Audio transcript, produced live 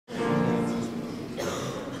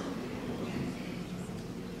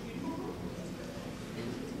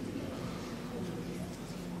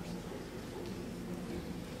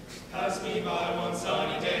passed me by one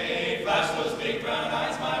sunny day, flashed those big brown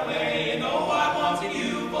eyes my way, and oh, I wanted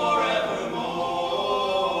you forevermore.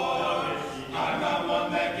 I'm not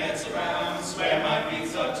one that gets around, swear my feet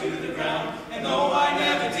stuck to the ground, and though I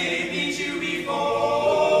never did meet you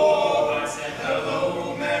before, I said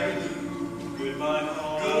hello, Mary Lou, goodbye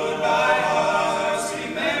heart, goodbye heart,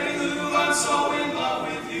 sweet Mary Lou, I'm so in love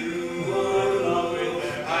with you.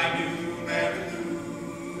 I knew Mary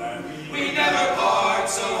Lou, we never part,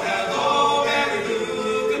 so hello, Mary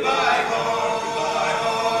Lou, goodbye heart, goodbye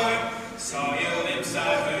heart. Saw your lips, I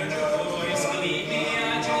heard your voice, believe me, I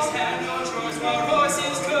just had no choice, while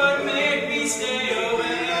voices could make me stay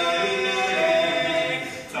away.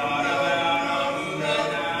 Thought about a moonlit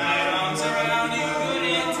night, arms around you, good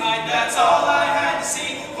and tight, that's all I had to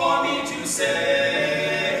see for me to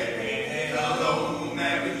say. Hello,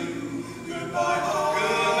 Mary Lou, goodbye heart,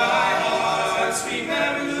 goodbye heart, sweet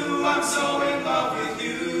Mary Lou, I'm so in love with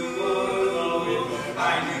you. I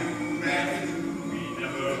knew Mary Lou,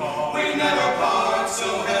 we never part, so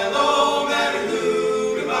hello, Mary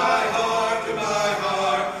Lou, goodbye heart, goodbye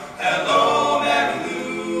heart. Hello, Mary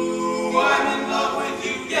Lou, I'm in love with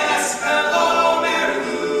you, yes, hello, Mary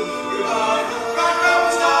Lou, goodbye heart. Right from the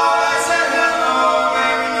start, I said hello,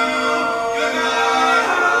 Mary Lou, goodbye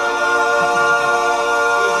heart.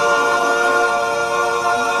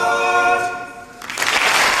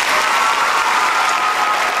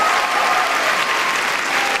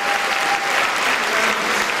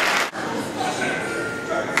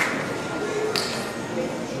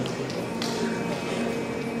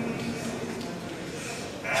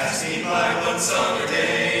 Passed me by one summer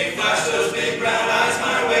day, flashed those big brown eyes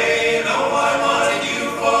my way, and oh, I wanted you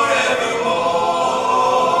forevermore.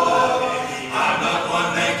 I'm not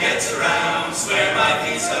one that gets around, swear my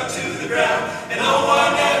feet stuck to the ground, and oh,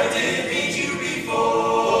 I never did meet you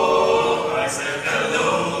before. I said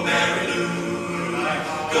hello, Mary Lou,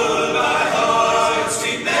 goodbye heart,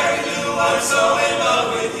 sweet Mary Lou, I'm so in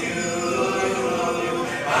love with you.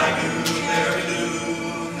 I knew Mary Lou,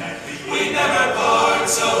 we never part,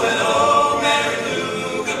 so hello, Mary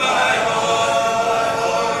Lou, goodbye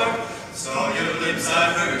heart. Saw your lips, I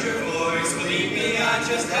heard your voice, believe me, I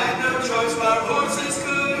just had no choice, while voices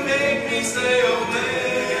could make me stay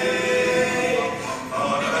away.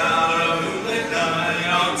 Thought about a moonlit night,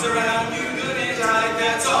 arms around you, good and tight,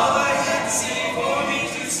 that's all I had to see for me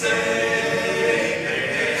to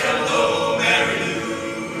stay. Hello, Mary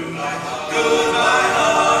Lou, goodbye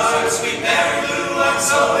heart, sweet Mary Lou, I'm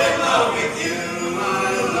so in love with you.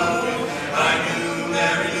 I knew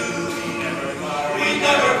Mary Lou, we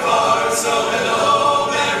never part, so hello,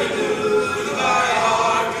 Mary Lou, goodbye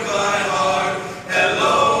heart, goodbye heart.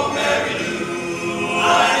 Hello, Mary Lou,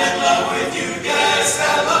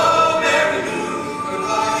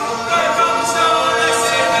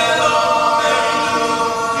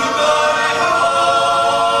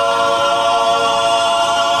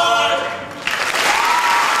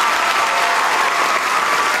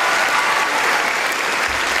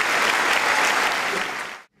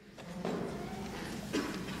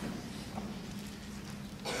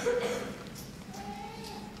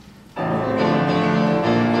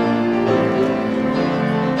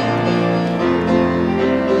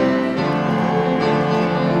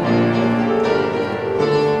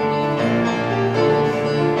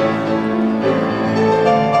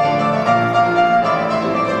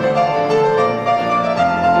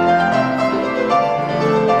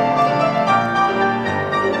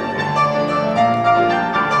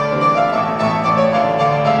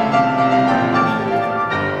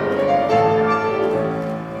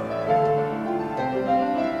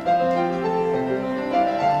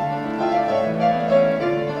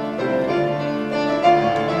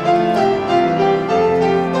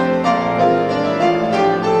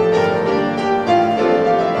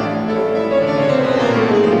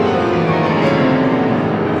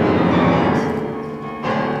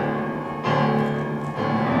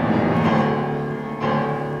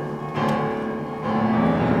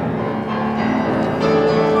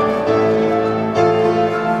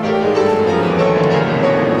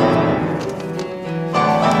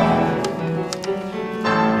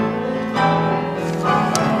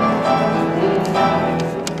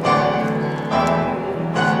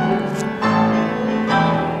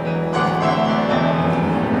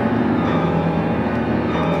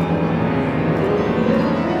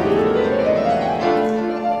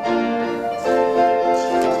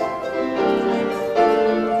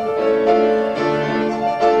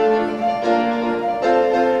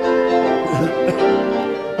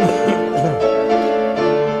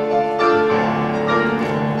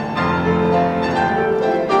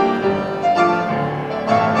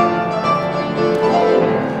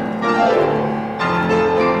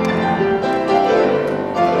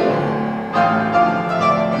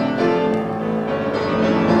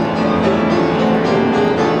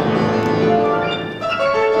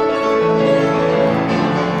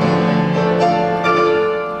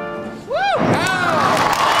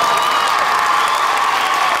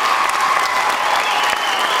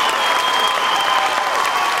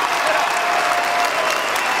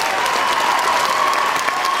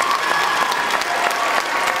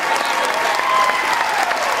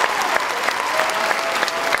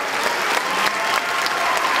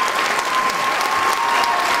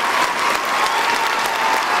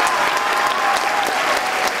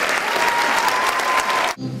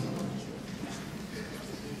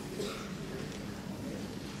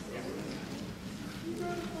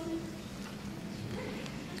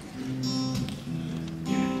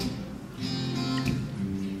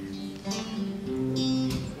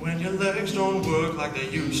 legs don't work like they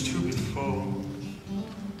used to before,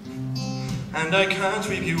 and I can't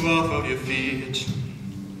sweep you off of your feet.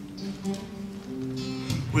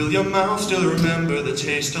 Will your mouth still remember the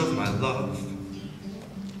taste of my love?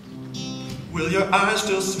 Will your eyes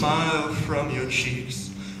still smile from your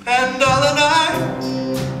cheeks? And darling,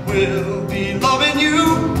 I will be loving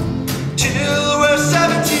you till we're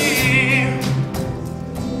 70.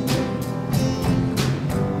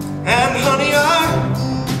 And honey, I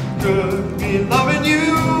could be loving you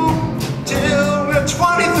till we're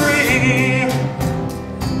 23.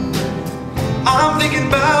 I'm thinking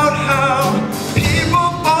about how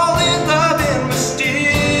people fall in love in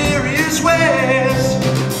mysterious ways.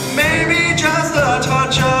 Maybe just the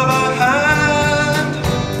touch of a hand.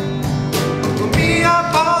 For me,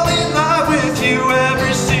 I fall in love with you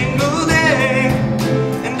every single day,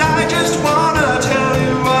 and I just wanna tell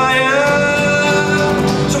you I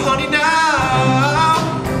am. So honey, now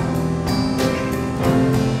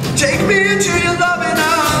take me into your loving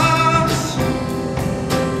arms.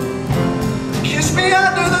 Kiss me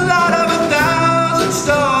under the light of 1,000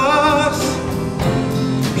 stars.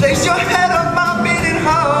 Place your head on my beating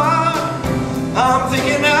heart. I'm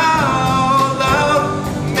thinking out loud,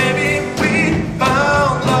 maybe we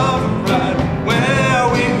found love right where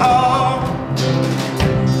we are.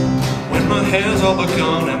 When my hair's all but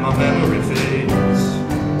gone and my memory fades,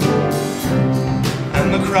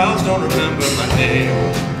 and the crowds don't remember my name,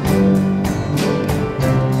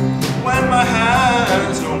 when my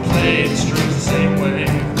hands don't play the strings the same way,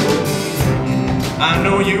 I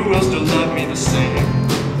know you will still love me the same.